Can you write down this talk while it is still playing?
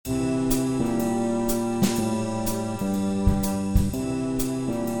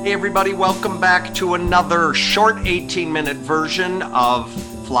Hey everybody, welcome back to another short 18-minute version of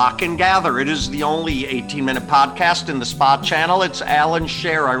Flock and Gather. It is the only 18-minute podcast in the Spa channel. It's Alan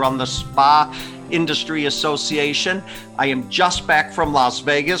Scher. I run the Spa Industry Association. I am just back from Las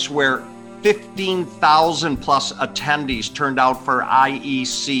Vegas where 15,000 plus attendees turned out for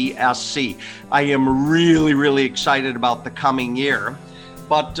IECSC. I am really excited about the coming year.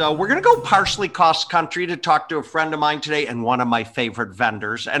 But we're going to go partially cross country to talk to a friend of mine today and one of my favorite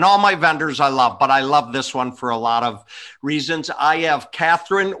vendors. And all my vendors I love, but I love this one for a lot of reasons. I have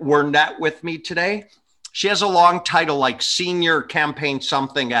Katherine Wernet with me today. She has a long title like Senior Campaign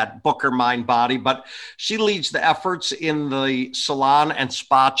something at Booker Mindbody, but she leads the efforts in the salon and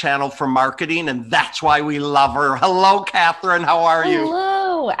spa channel for marketing, and that's why we love her. Hello, Katherine. How are you?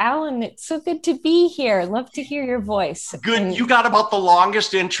 Hello, Alan. It's so good to be here. Love to hear your voice. Good. You got about the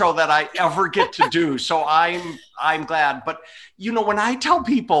longest intro that I ever get to do, so I'm glad. But you know, when I tell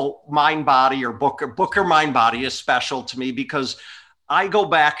people Mindbody or Booker Mindbody is special to me because I go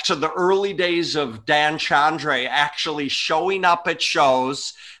back to the early days of Dan Chandre actually showing up at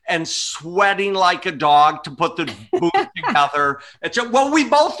shows and sweating like a dog to put the booth together. Well, we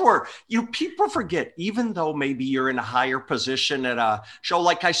both were. You know, people forget, even though maybe you're in a higher position at a show,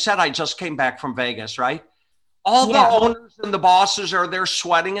 like I said, I just came back from Vegas, right? All the owners and the bosses are there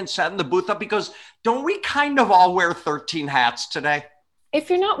sweating and setting the booth up because don't we kind of all wear 13 hats today? If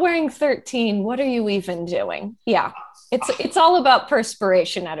you're not wearing 13, what are you even doing? Yeah. It's all about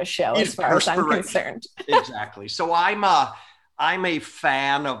perspiration at a show as far as I'm concerned. Exactly. So I'm a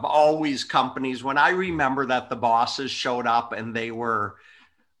fan of always companies. When I remember that the bosses showed up and they were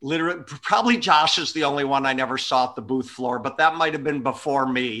literally, probably Josh is the only one I never saw at the booth floor, but that might have been before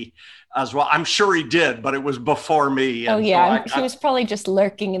me as well. I'm sure he did, but it was before me. And he was probably just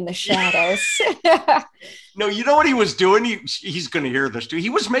lurking in the shadows. No, you know what he was doing? He's going to hear this too. He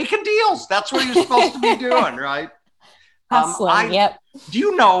was making deals. That's what he was supposed to be doing, right? Hustling, yep. Do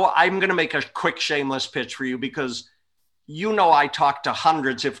you know, I'm going to make a quick shameless pitch for you because you know I talk to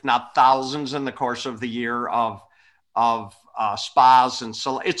hundreds, if not thousands, in the course of the year of spas and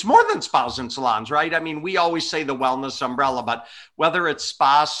salons. It's more than spas and salons, right? I mean, we always say the wellness umbrella, but whether it's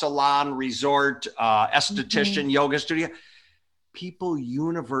spa, salon, resort, esthetician, yoga studio, people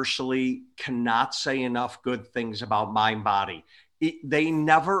universally cannot say enough good things about Mindbody. They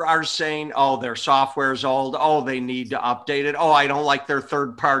never are saying, oh, their software is old. Oh, they need to update it. Oh, I don't like their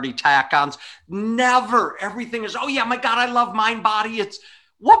third-party tack-ons. Never. Everything is, oh, yeah, my God, I love Mindbody. It's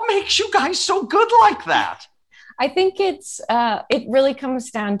what makes you guys so good like that? I think it really comes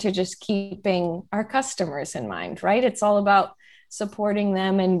down to just keeping our customers in mind, right? It's all about supporting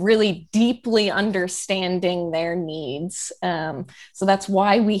them and really deeply understanding their needs. So that's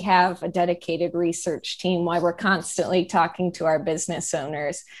why we have a dedicated research team, why we're constantly talking to our business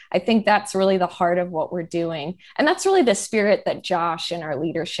owners. I think that's really the heart of what we're doing. And that's really the spirit that Josh and our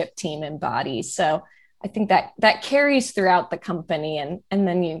leadership team embodies. So I think that carries throughout the company. And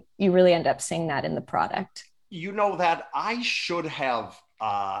then you really end up seeing that in the product. You know that I should have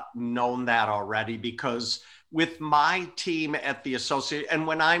known that already because with my team at the associate, and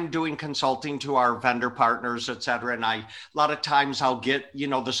when I'm doing consulting to our vendor partners, et cetera, and a lot of times I'll get, the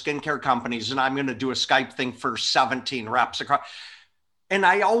skincare companies and I'm going to do a Skype thing for 17 reps across. And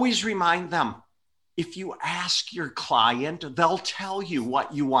I always remind them, if you ask your client, they'll tell you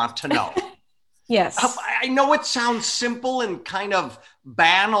what you want to know. Yes. I know it sounds simple and kind of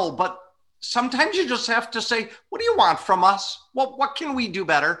banal, but sometimes you just have to say, what do you want from us? What can we do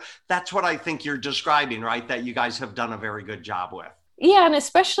better? That's what I think you're describing, right? That you guys have done a very good job with. Yeah, and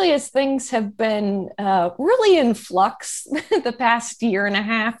especially as things have been really in flux the past year and a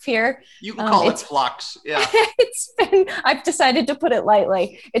half here. You can call it flux. Yeah. I've decided to put it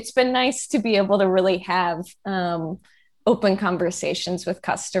lightly. It's been nice to be able to really have open conversations with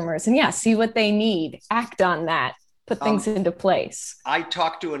customers and see what they need, act on that. Put things into place. I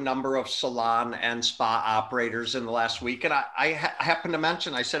talked to a number of salon and spa operators in the last week, and I happened to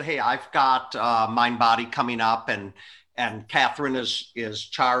mention, I said, hey, I've got Mindbody coming up, and Katherine is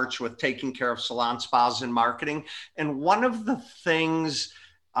charged with taking care of salon, spas, and marketing. And one of the things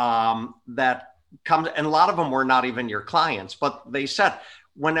that comes, and a lot of them were not even your clients, but they said,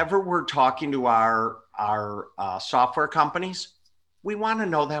 whenever we're talking to our software companies, we want to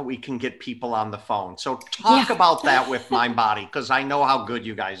know that we can get people on the phone. So talk about that with Mindbody, because I know how good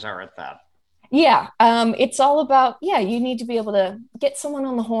you guys are at that. Yeah, it's all about, you need to be able to get someone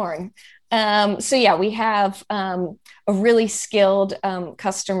on the horn. We have a really skilled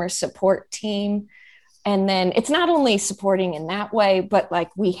customer support team. And then it's not only supporting in that way, but like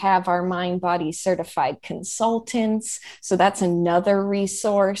we have our Mindbody certified consultants. So that's another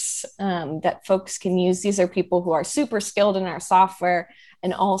resource that folks can use. These are people who are super skilled in our software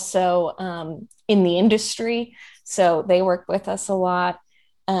and also in the industry. So they work with us a lot.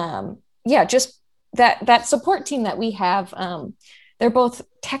 Just that support team that we have. They're both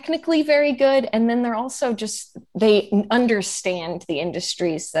technically very good, and then they're also they understand the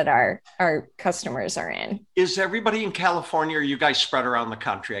industries that our customers are in. Is everybody in California, or are you guys spread around the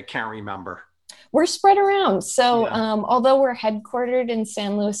country? I can't remember. We're spread around. So although we're headquartered in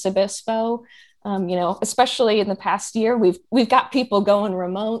San Luis Obispo, especially in the past year, we've got people going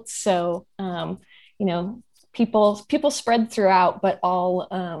remote. So, people spread throughout, but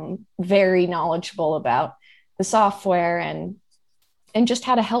all very knowledgeable about the software and just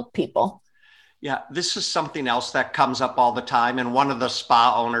how to help people. Yeah, this is something else that comes up all the time. And one of the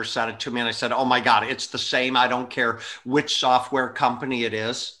spa owners said it to me and I said, oh my God, it's the same. I don't care which software company it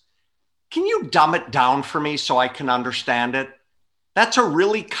is. Can you dumb it down for me so I can understand it? That's a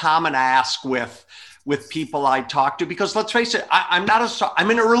really common ask with people I talk to, because let's face it, I'm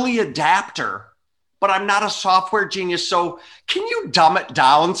an early adapter, but I'm not a software genius. So can you dumb it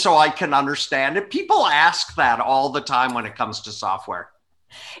down so I can understand it? People ask that all the time when it comes to software.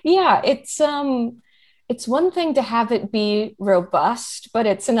 Yeah, it's one thing to have it be robust, but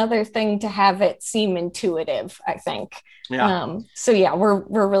it's another thing to have it seem intuitive, I think. Yeah.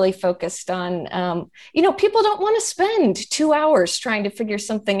 We're really focused on, people don't want to spend 2 hours trying to figure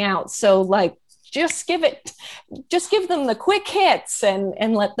something out. So like, just give them the quick hits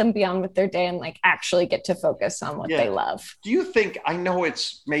and let them be on with their day and like actually get to focus on what they love. Do you think, I know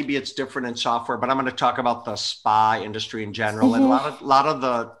maybe it's different in software, but I'm going to talk about the spa industry in general. Mm-hmm. And a lot of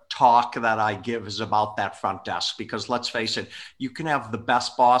the talk that I give is about that front desk, because let's face it, you can have the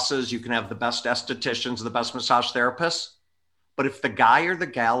best bosses, you can have the best estheticians, the best massage therapists, but if the guy or the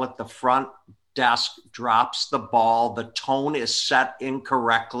gal at the front desk drops the ball, the tone is set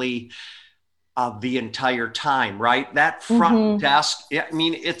incorrectly, the entire time, right? That front desk, I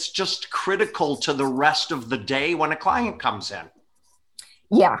mean, it's just critical to the rest of the day when a client comes in.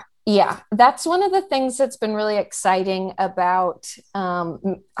 Yeah. That's one of the things that's been really exciting about,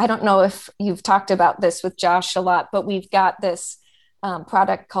 I don't know if you've talked about this with Josh a lot, but we've got this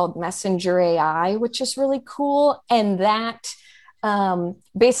product called Messenger AI, which is really cool. And that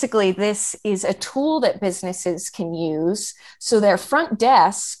basically this is a tool that businesses can use. So their front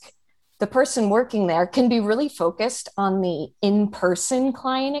desk, the person working there, can be really focused on the in-person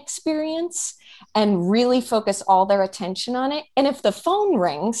client experience and really focus all their attention on it. And if the phone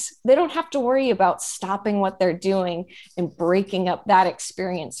rings, they don't have to worry about stopping what they're doing and breaking up that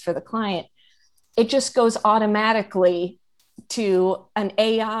experience for the client. It just goes automatically to an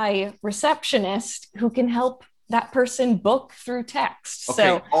AI receptionist who can help that person book through text. Okay,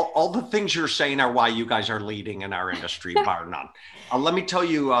 so all the things you're saying are why you guys are leading in our industry, bar none. Let me tell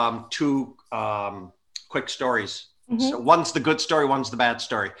you two quick stories. Mm-hmm. So one's the good story, one's the bad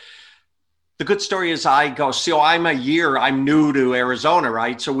story. The good story is I'm new to Arizona,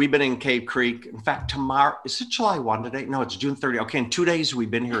 right? So we've been in Cave Creek. In fact, tomorrow, is it July 1 today? No, it's June 30. Okay, in 2 days,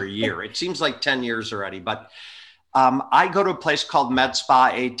 we've been here a year. It seems like 10 years already, but I go to a place called Med Spa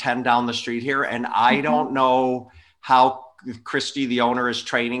 810 down the street here, and I don't know how Christy, the owner, is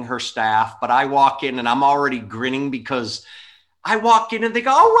training her staff, but I walk in and I'm already grinning because I walk in and they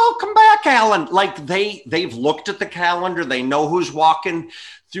go, oh, welcome back, Alan. Like they've looked at the calendar. They know who's walking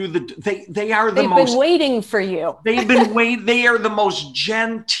through they've been waiting for you. They've been waiting. They are the most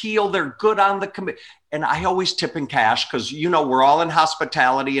genteel. They're good on the committee. And I always tip in cash because, we're all in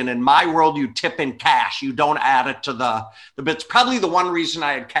hospitality. And in my world, you tip in cash. You don't add it to the bits. Probably the one reason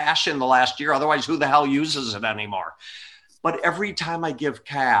I had cash in the last year. Otherwise, who the hell uses it anymore? But every time I give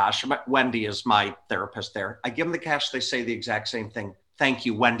cash, Wendy is my therapist there. I give them the cash. They say the exact same thing. Thank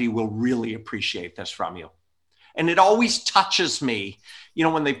you, Wendy. We'll really appreciate this from you. And it always touches me,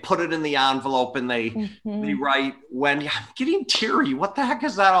 when they put it in the envelope and they write, Wendy, I'm getting teary. What the heck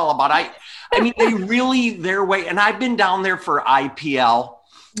is that all about? I mean, they really, their way. And I've been down there for IPL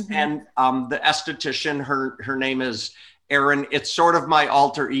and the esthetician, her name is Erin. It's sort of my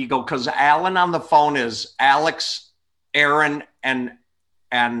alter ego because Alan on the phone is Alex, Aaron, and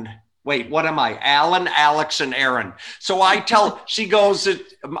wait, what am I? Alan, Alex, and Aaron. So she goes,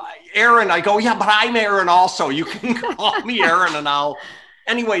 Aaron. I go, yeah, but I'm Aaron also. You can call me Aaron and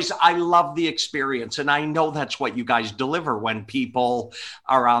anyways, I love the experience. And I know that's what you guys deliver when people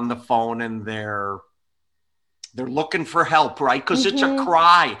are on the phone and they're looking for help, right? Because it's a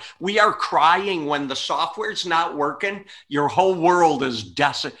cry. We are crying when the software's not working. Your whole world is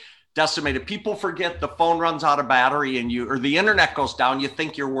desolate. decimated. People forget the phone runs out of battery and or the internet goes down, you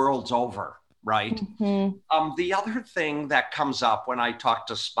think your world's over, right? The other thing that comes up when I talk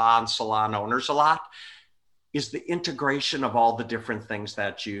to spa and salon owners a lot is the integration of all the different things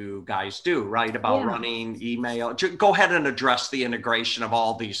that you guys do, right? About running email. Go ahead and address the integration of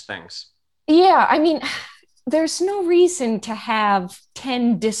all these things. Yeah, I mean, there's no reason to have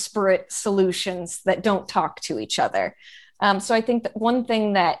 10 disparate solutions that don't talk to each other. So I think that one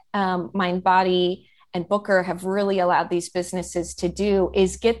thing that Mindbody and Booker have really allowed these businesses to do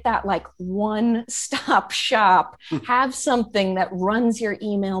is get that like one-stop shop, have something that runs your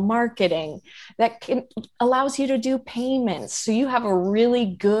email marketing, that allows you to do payments. So you have a really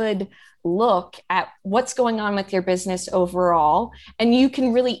good look at what's going on with your business overall. And you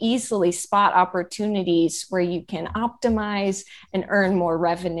can really easily spot opportunities where you can optimize and earn more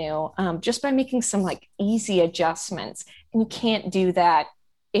revenue just by making some like easy adjustments. And you can't do that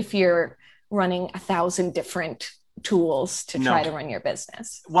if you're running 1,000 different tools to try to run your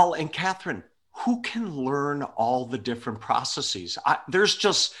business. Well, and Katherine, who can learn all the different processes? There's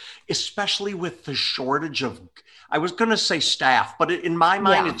just, especially with the shortage of, I was going to say staff, but in my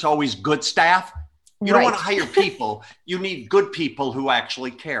mind, it's always good staff. You don't want to hire people. You need good people who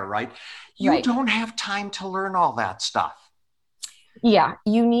actually care, right? You don't have time to learn all that stuff. Yeah,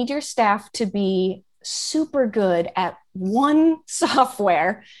 you need your staff to be super good at one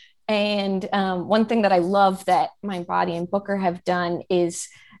software. And one thing that I love that Mindbody and Booker have done is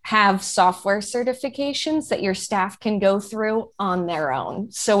have software certifications that your staff can go through on their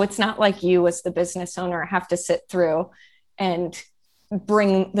own. So it's not like you as the business owner have to sit through and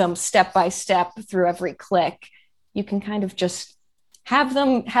bring them step by step through every click. You can kind of just have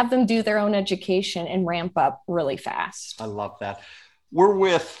them do their own education and ramp up really fast. I love that. We're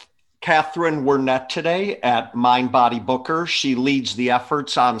with Katherine Wernet today at Mindbody Booker. She leads the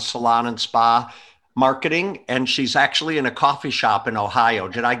efforts on salon and spa marketing, and she's actually in a coffee shop in Ohio.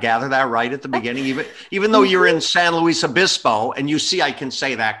 Did I gather that right at the beginning? Even though you're in San Luis Obispo, and you see I can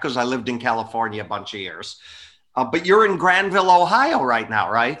say that because I lived in California a bunch of years. But you're in Granville, Ohio right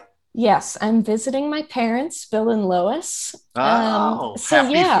now, right? Yes, I'm visiting my parents, Bill and Lois.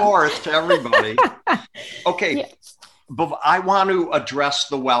 Happy 4th to everybody. Okay. Yeah. But I want to address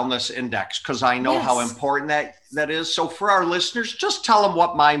the wellness index because I know how important that is. So for our listeners, just tell them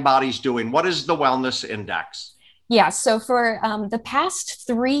what Mindbody's doing. What is the wellness index? Yeah, so for the past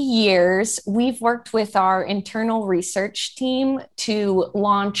 3 years, we've worked with our internal research team to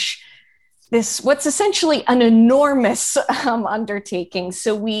launch what's essentially an enormous undertaking.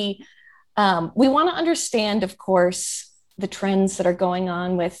 So we want to understand, of course, the trends that are going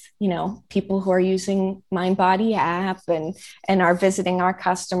on with, people who are using Mindbody app and are visiting our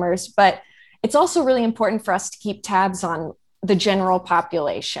customers. But it's also really important for us to keep tabs on the general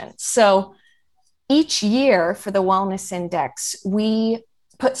population. So each year for the Wellness Index, we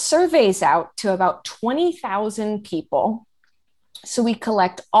put surveys out to about 20,000 people. So we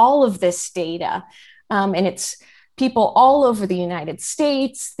collect all of this data, and it's people all over the United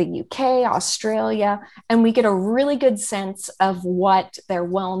States, the UK, Australia, and we get a really good sense of what their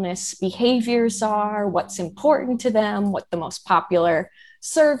wellness behaviors are, what's important to them, what the most popular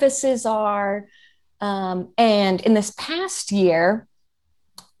services are. And in this past year,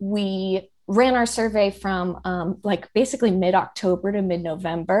 we ran our survey from basically mid-October to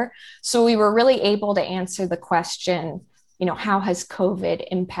mid-November. So we were really able to answer the question, how has COVID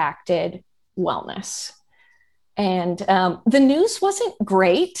impacted wellness? And the news wasn't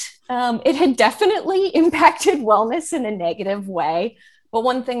great. It had definitely impacted wellness in a negative way. But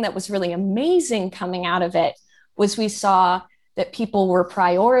one thing that was really amazing coming out of it was we saw that people were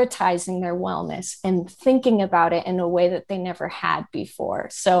prioritizing their wellness and thinking about it in a way that they never had before.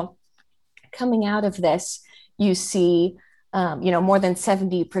 So coming out of this, you see, more than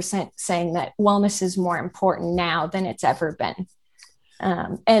 70% saying that wellness is more important now than it's ever been.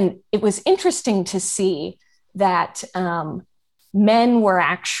 And it was interesting to see that men were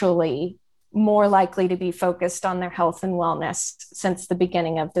actually more likely to be focused on their health and wellness since the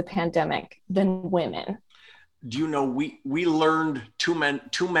beginning of the pandemic than women. Do you know, we learned too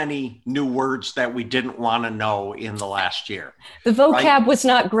many new words that we didn't want to know in the last year. The vocab was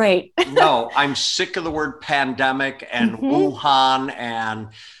not great. No, I'm sick of the word pandemic and Wuhan and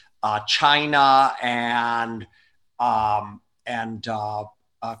China and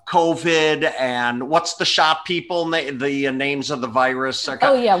COVID and what's the shot people, the names of the virus?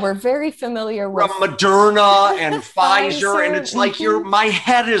 Oh yeah, we're very familiar with Moderna and Pfizer. And it's like my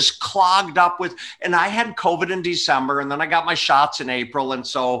head is clogged up with, and I had COVID in December and then I got my shots in April. And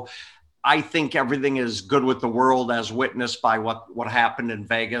so I think everything is good with the world, as witnessed by what happened in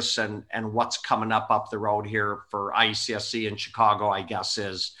Vegas and what's coming up the road here for ICSC in Chicago, I guess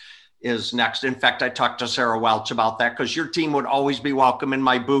is next. In fact, I talked to Sarah Welch about that, because your team would always be welcome in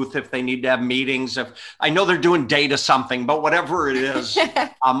my booth if they need to have meetings. If I know they're doing data something, but whatever it is,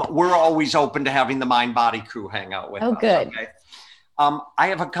 we're always open to having the Mindbody crew hang out with us. Good. Okay. I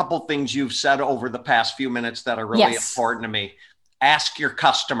have a couple things you've said over the past few minutes that are really important to me. Ask your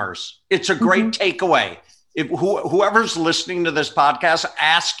customers. It's a great takeaway. If whoever's listening to this podcast,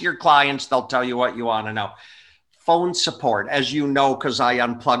 ask your clients. They'll tell you what you want to know. Phone support, as you know, because I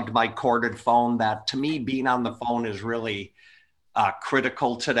unplugged my corded phone, that to me, being on the phone is really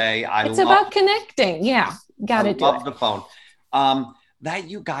critical today. It's about connecting. Yeah. Got to do it. I love the phone. That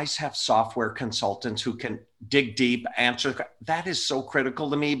you guys have software consultants who can dig deep, answer. That is so critical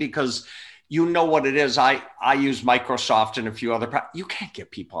to me, because you know what it is. I use Microsoft and a few other. You can't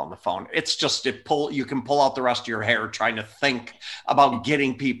get people on the phone. It's just you can pull out the rest of your hair trying to think about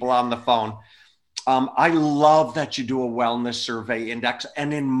getting people on the phone. I love that you do a wellness survey index,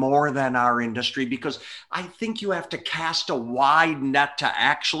 and in more than our industry, because I think you have to cast a wide net to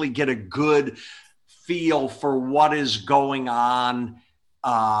actually get a good feel for what is going on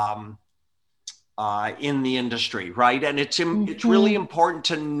in the industry, right? And it's really important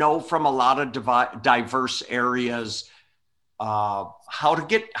to know from a lot of diverse areas how to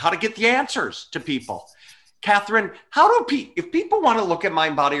get the answers to people. Katherine, if people want to look at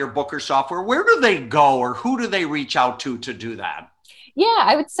Mindbody or Booker software, where do they go, or who do they reach out to do that? Yeah,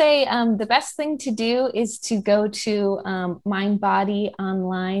 I would say the best thing to do is to go to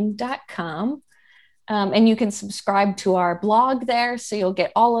mindbodyonline.com. And you can subscribe to our blog there, so you'll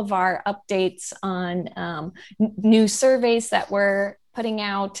get all of our updates on new surveys that we're putting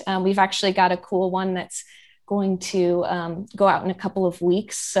out. We've actually got a cool one that's going to go out in a couple of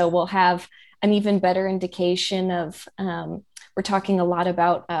weeks. So we'll have an even better indication of, we're talking a lot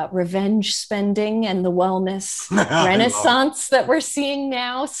about revenge spending and the wellness renaissance that we're seeing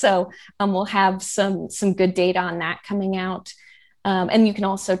now. So we'll have some good data on that coming out. And you can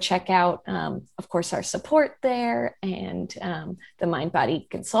also check out, of course, our support there and the Mindbody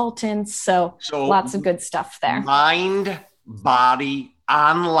consultants. So lots of good stuff there.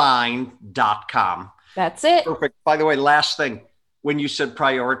 Mindbodyonline.com. That's it. Perfect. By the way, last thing, when you said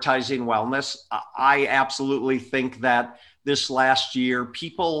prioritizing wellness, I absolutely think that this last year,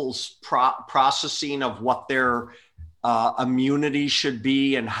 people's processing of what their immunity should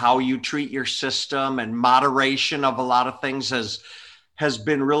be and how you treat your system and moderation of a lot of things has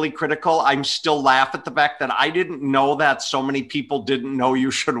been really critical. I'm still laugh at the fact that I didn't know that so many people didn't know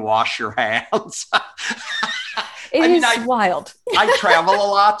you should wash your hands. It's wild. I travel a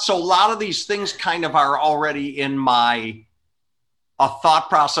lot, so a lot of these things kind of are already in my thought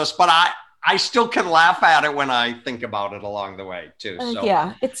process, but I still can laugh at it when I think about it along the way too. So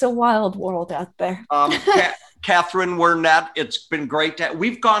yeah, it's a wild world out there. Katherine Wernet, it's been great.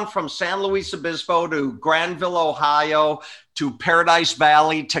 We've gone from San Luis Obispo to Granville, Ohio, to Paradise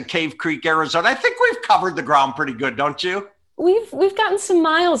Valley, to Cave Creek, Arizona. I think we've covered the ground pretty good, don't you? We've gotten some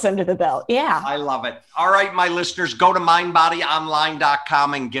miles under the belt. Yeah. I love it. All right, my listeners, go to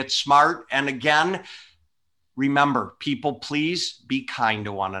mindbodyonline.com and get smart. And again, remember, people, please be kind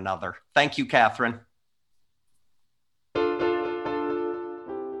to one another. Thank you, Katherine.